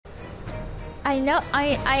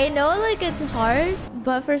I know like it's hard,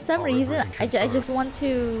 but for some reason I just want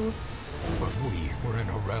to But we were in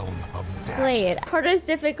a realm of death. play it. Hardest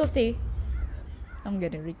difficulty. I'm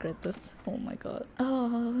gonna regret this. Oh my god. Oh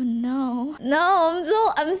no.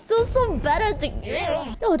 No, I'm still so bad at the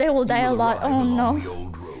game. Oh, they will die a lot. Oh no.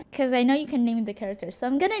 Because I know you can name the character. So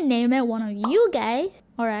I'm gonna name it one of you guys.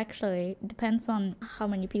 Or actually, it depends on how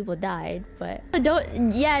many people died. But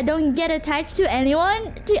don't get attached to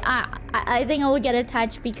anyone. I think I will get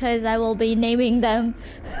attached because I will be naming them.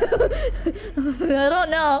 I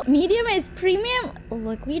don't know. Medium is premium.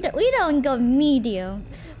 Look, we don't go medium.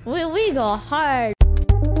 We go hard.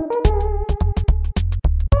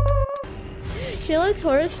 She liked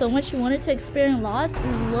horror so much she wanted to experience loss.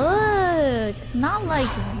 Look, not like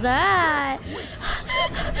that.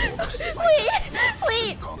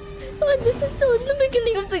 wait. Oh, this is still in the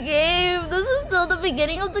beginning of the game. This is still the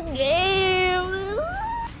beginning of the game.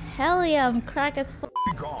 Hell yeah, I'm crack as fuck.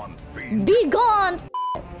 Be gone, fiend. Be gone.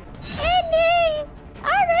 Annie,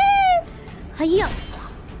 Ari. Hiya.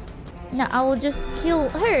 Now I will just kill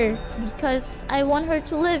her because I want her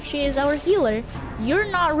to live. She is our healer. You're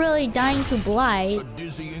not really dying to blight. A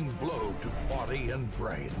dizzying blow to body and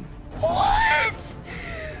brain. What?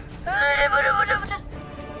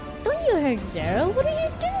 Don't you hurt Zero? What are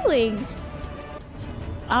you doing?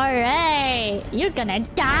 Alright, you're gonna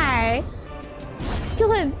die.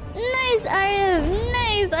 Kill him. Nice, Arif.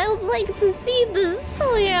 Nice. I would like to see this.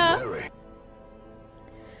 Hell yeah.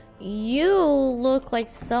 You look like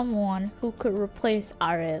someone who could replace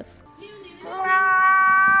Arif.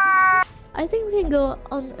 I think we can go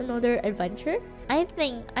on another adventure. I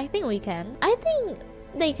think we can. I think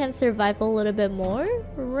they can survive a little bit more,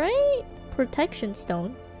 right? Protection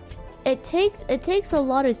stone. It takes a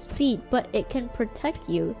lot of speed, but it can protect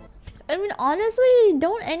you. I mean, honestly,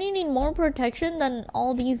 don't any need more protection than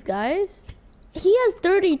all these guys? He has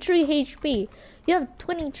 33 HP. You have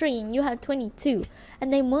 23 and you have 22.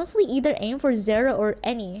 And they mostly either aim for Zero or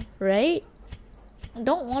Any, right?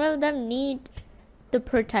 Don't one of them need the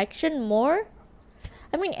protection more?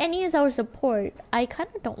 I mean, Any is our support. I kind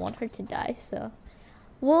of don't want her to die, so...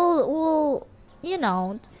 We'll you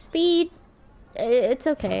know, speed... It's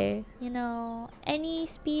okay. You know, Any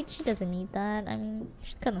speed, she doesn't need that. I mean,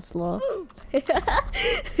 she's kind of slow.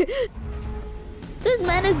 This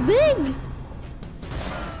man is big!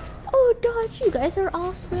 Oh, Dodge, you guys are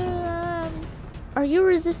awesome. Are you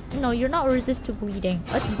No, you're not resist to bleeding.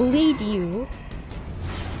 Let's bleed you.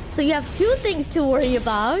 So you have two things to worry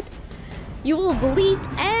about. You will bleed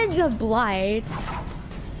and you have blight.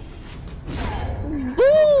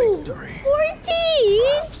 Boom! 14!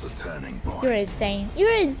 The turning point. You're insane.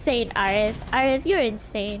 You're insane, Arif. Arif, you're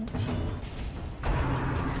insane.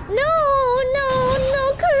 No,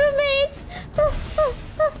 crewmates!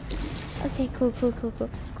 Okay, cool.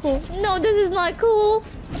 No, this is not cool.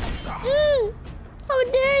 How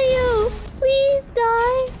dare you? Please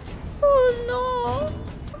die. Oh no.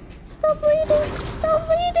 Stop bleeding.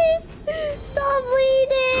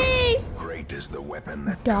 Great is the weapon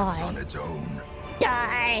that Die. cuts on its own.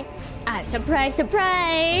 Die. Surprise.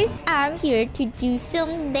 I'm here to do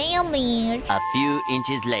some damage. A few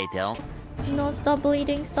inches later. No, stop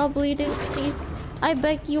bleeding, please. I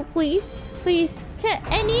beg you, please. Can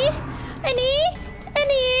Any?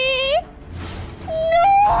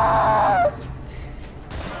 No!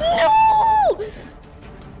 Heal!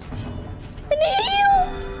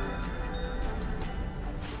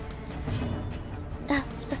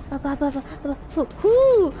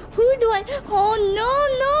 Who do I? Oh no!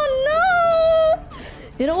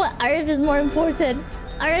 You know what? Arif is more important.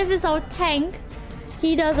 Arif is our tank.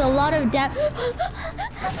 He does a lot of damage.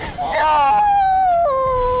 No!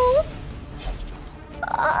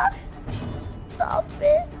 Stop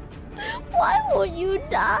it. Why won't you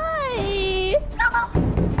die?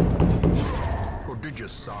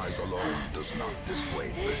 Prodigious size alone does not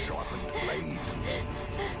dissuade the sharpened blade.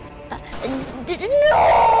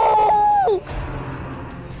 No!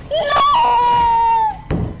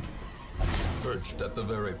 Perched at the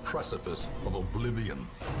very precipice of oblivion.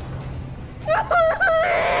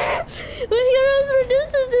 When heroes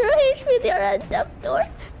reduced to 0 HP, they are at death door.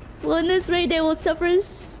 Well, in this raid, they will suffer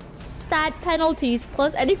stat penalties.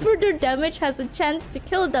 Plus, any further damage has a chance to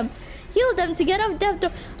kill them. Heal them to get off death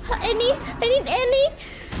door. I need Any.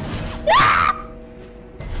 Ah!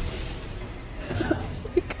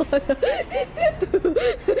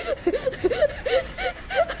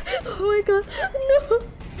 Oh my god, no.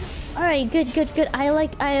 Alright, good. I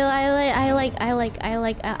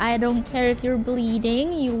don't care if you're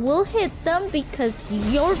bleeding. You will hit them because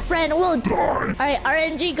your friend will die. Alright,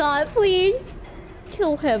 RNG God, please.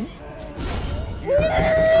 Kill him.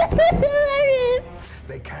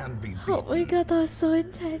 They can be beaten. Oh my god, that was so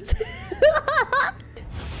intense.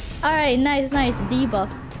 Alright, nice. Debuff.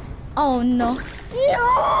 Oh no.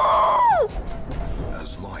 No!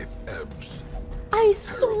 As life ebbs, I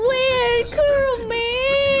swear, Kuroe!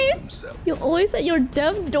 You always at your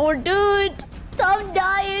death door, dude. Stop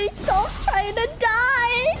dying. Stop trying to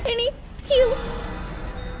die. Any heal.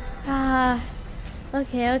 Ah.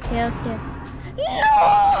 Okay. No!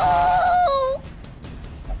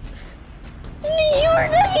 You're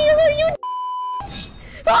the healer, you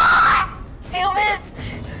ah! You missed!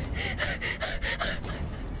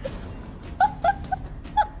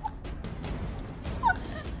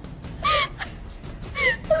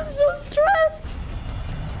 I'm so stressed.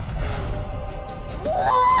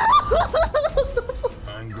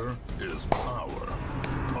 anger is power.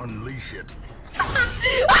 Unleash it.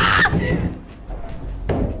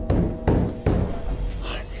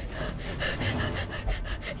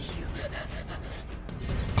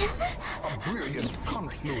 A brilliant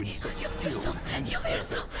confluence of skill and Heal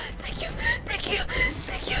yourself. Thank you.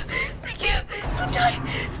 Don't die.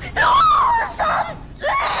 No! Stop!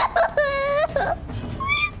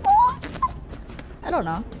 I don't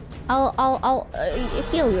know. I'll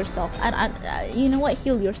heal yourself. And you know what?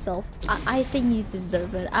 Heal yourself. I think you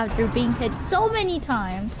deserve it after being hit so many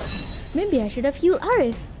times. Maybe I should have healed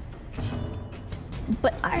Arif.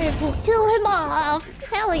 But Arif will kill him off.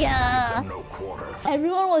 Hell yeah! no quarter.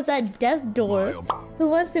 Everyone was at death door. Who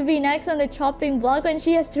wants to be next on the chopping block when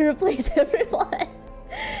she has to replace everyone?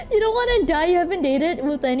 You don't want to die? You haven't dated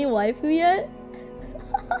with any waifu yet?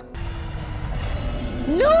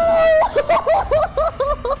 No!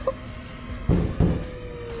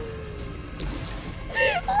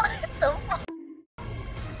 What the fuck?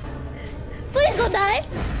 Please don't die!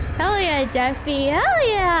 Hell yeah, Jeffy. Hell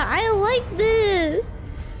yeah! I like this!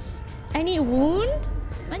 Any wound?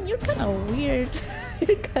 Man, you're kind of weird.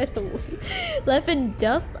 You're kind of weird. Life and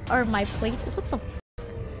death are my plate. What the f?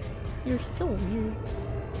 You're so weird.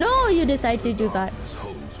 No, you decide to do that. This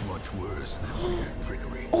holds much worse than mere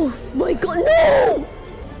trickery. Oh my god, no!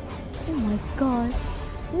 Oh my god.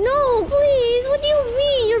 No, please! What do you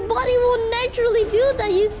mean? Your body won't naturally do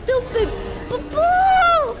that, you stupid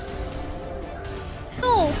boo!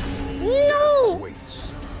 No! No!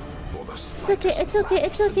 Waits for the It's okay.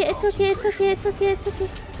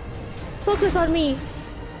 Focus on me.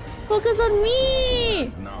 Focus on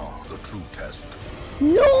me! Now the true test.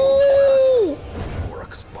 No! Or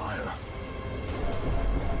expire.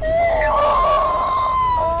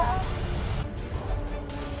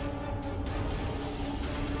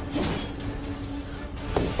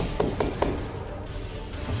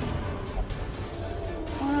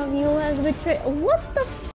 One of you has betrayed. What the f?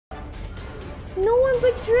 No one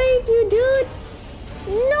betrayed you, dude!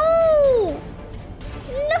 No!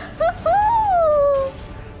 No!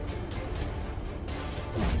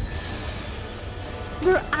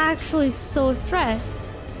 We're actually so stressed.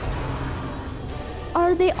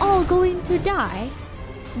 Are they all going to die?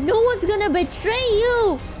 No one's gonna betray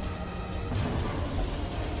you!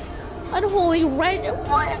 Unholy right?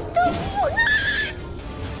 What the fuck?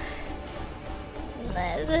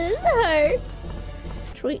 This hurts.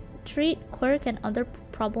 Treat quirk and other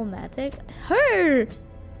problematic. Her!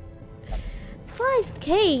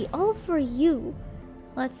 5K, all for you.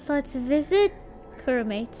 Let's visit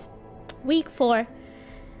Kuroe. Week 4.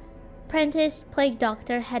 Apprentice plague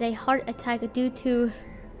doctor had a heart attack due to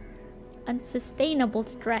unsustainable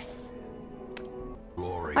stress.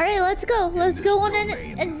 Alright, let's go. Let's go on an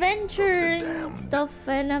adventure and stuff,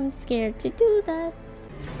 and I'm scared to do that.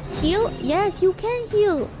 Heal? Yes, you can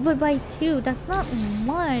heal, but by 2. That's not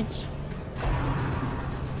much.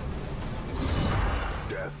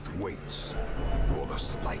 Death waits for the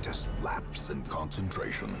slightest lapse in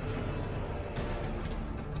concentration.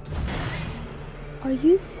 Are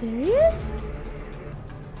you serious?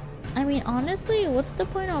 I mean, honestly, what's the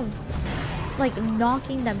point of like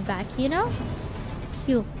knocking them back, you know?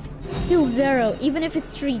 Heal 0. Even if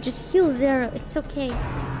it's 3, just heal 0. It's okay.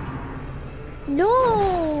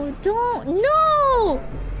 No, don't. No!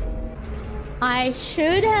 I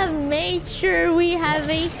should have made sure we have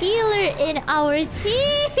a healer in our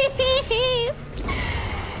team.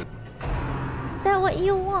 Is that what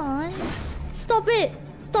you want? Stop it!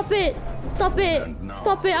 Stop it! Stop it!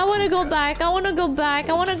 Stop it! I wanna go back! I wanna go back!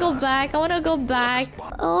 I wanna go back! I wanna go back!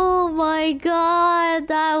 Oh my god,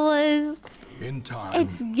 that was...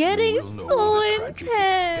 It's getting so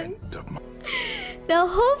intense! Now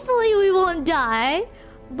hopefully we won't die,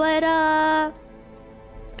 but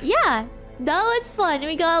yeah, that was fun.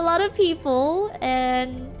 We got a lot of people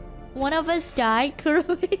and one of us died.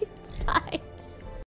 Kuroe died.